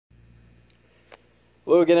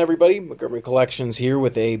Hello again, everybody. Montgomery Collections here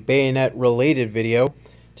with a bayonet related video.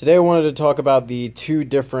 Today I wanted to talk about the two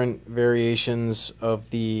different variations of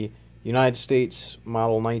the United States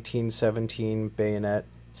Model 1917 bayonet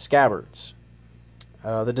scabbards.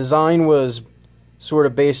 The design was sort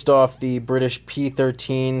of based off the British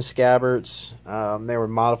P13 scabbards. They were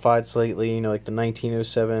modified slightly, like the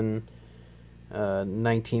 1907,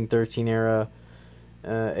 1913 era.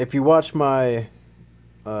 If you watch my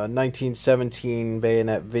 1917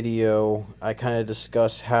 bayonet video, I kind of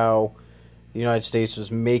discuss how the United States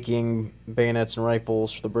was making bayonets and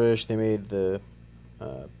rifles for the British. They made the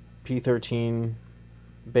P13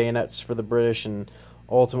 bayonets for the British and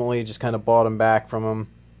ultimately just kind of bought them back from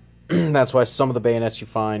them. That's why some of the bayonets you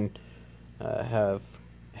find have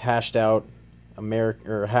hashed out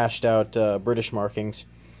British markings.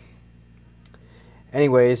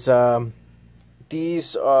 Anyways,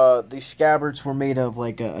 these scabbards were made of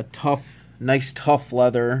like a nice tough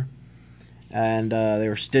leather, and they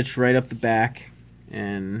were stitched right up the back.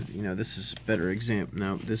 And this is a better example.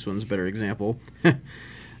 No, this one's a better example.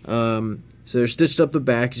 So they're stitched up the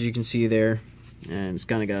back, as you can see there, and it's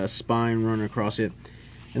kind of got a spine running across it.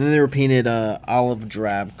 And then they were painted olive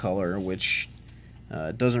drab color, which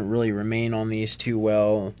doesn't really remain on these too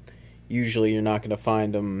well. Usually, you're not going to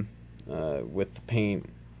find them with the paint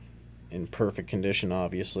in perfect condition,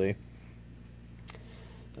 obviously.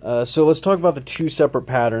 So let's talk about the two separate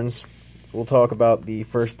patterns. We'll talk about the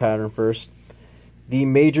first pattern first. The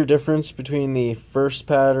major difference between the first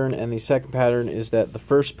pattern and the second pattern is that the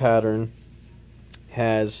first pattern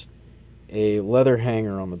has a leather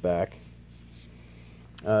hanger on the back.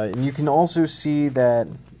 And you can also see that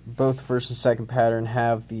both the first and second pattern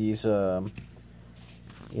have these, I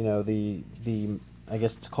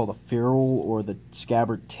guess it's called a ferrule, or the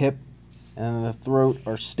scabbard tip, and the throat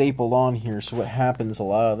are stapled on here. So what happens a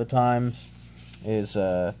lot of the times is,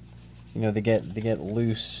 they get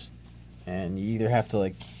loose, and you either have to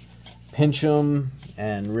like pinch them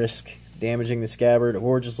and risk damaging the scabbard,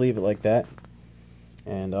 or just leave it like that.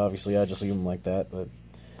 And obviously, I just leave them like that. But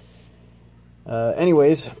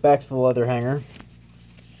anyways, back to the leather hanger.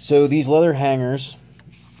 So these leather hangers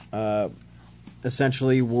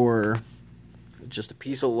essentially were just a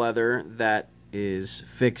piece of leather that is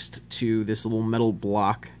fixed to this little metal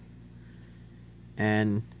block,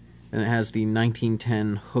 and then it has the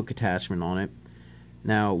 1910 hook attachment on it.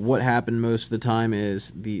 Now, what happened most of the time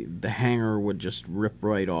is the hanger would just rip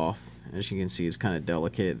right off. As you can see, it's kind of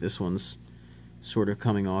delicate. This one's sort of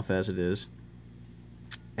coming off as it is.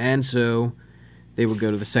 And so they would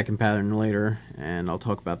go to the second pattern later, and I'll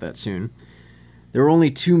talk about that soon. There are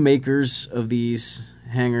only two makers of these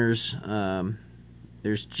hangers.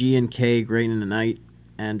 There's G&K, Great in the Night,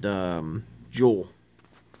 and Jewel.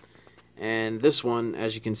 And this one,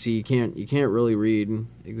 as you can see, you can't really read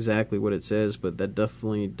exactly what it says, but that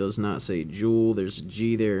definitely does not say Jewel. There's a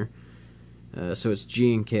G there, so it's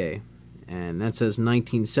G&K, and that says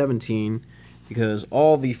 1917 because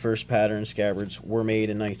all the first pattern scabbards were made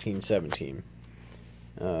in 1917.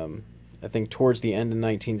 I think towards the end of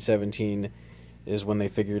 1917 is when they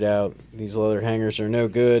figured out these leather hangers are no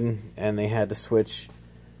good, and they had to switch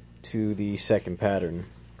to the second pattern.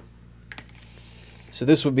 So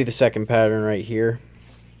this would be the second pattern right here.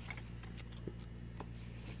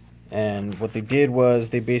 And what they did was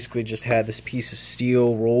they basically just had this piece of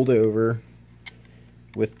steel rolled over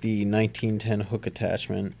with the 1910 hook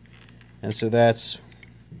attachment. And so that's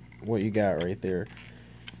what you got right there.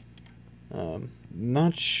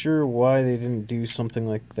 Not sure why they didn't do something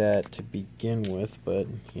like that to begin with, but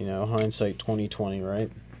hindsight 2020,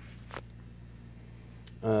 right?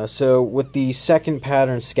 So with the second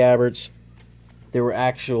pattern scabbards, there were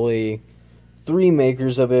actually 3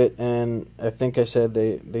 makers of it, and I think I said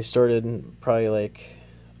they started probably like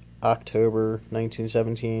October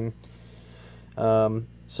 1917.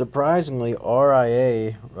 Surprisingly,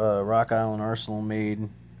 RIA, Rock Island Arsenal, made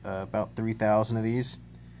about 3,000 of these.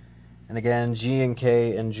 And again,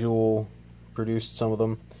 G&K and Jewel produced some of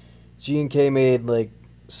them. G&K made like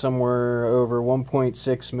somewhere over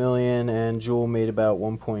 1.6 million, and Jewel made about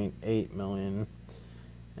 1.8 million.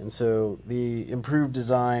 And so the improved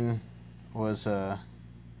design was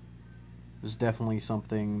definitely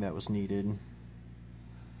something that was needed.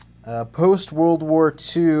 Post World War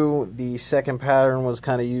II, the second pattern was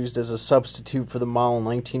kind of used as a substitute for the model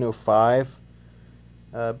 1905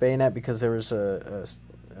 bayonet, because there was a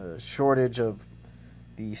shortage of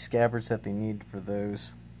the scabbards that they need for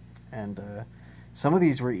those, and some of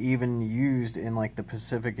these were even used in like the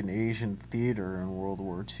Pacific and Asian theater in World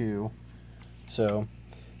War II. So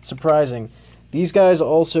surprising. These guys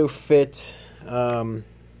also fit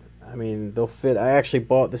I mean, they'll fit. I actually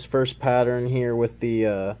bought this first pattern here with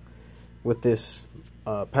the with this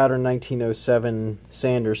pattern 1907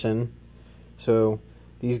 Sanderson. So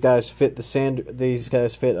these guys fit These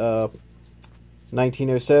guys fit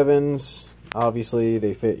 1907s. Obviously,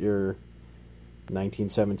 they fit your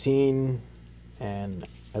 1917, and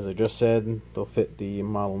as I just said, they'll fit the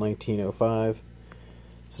model 1905.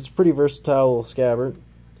 So it's a pretty versatile little scabbard.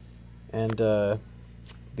 And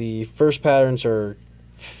the first patterns are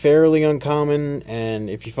fairly uncommon, and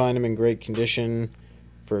if you find them in great condition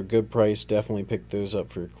for a good price, definitely pick those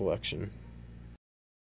up for your collection.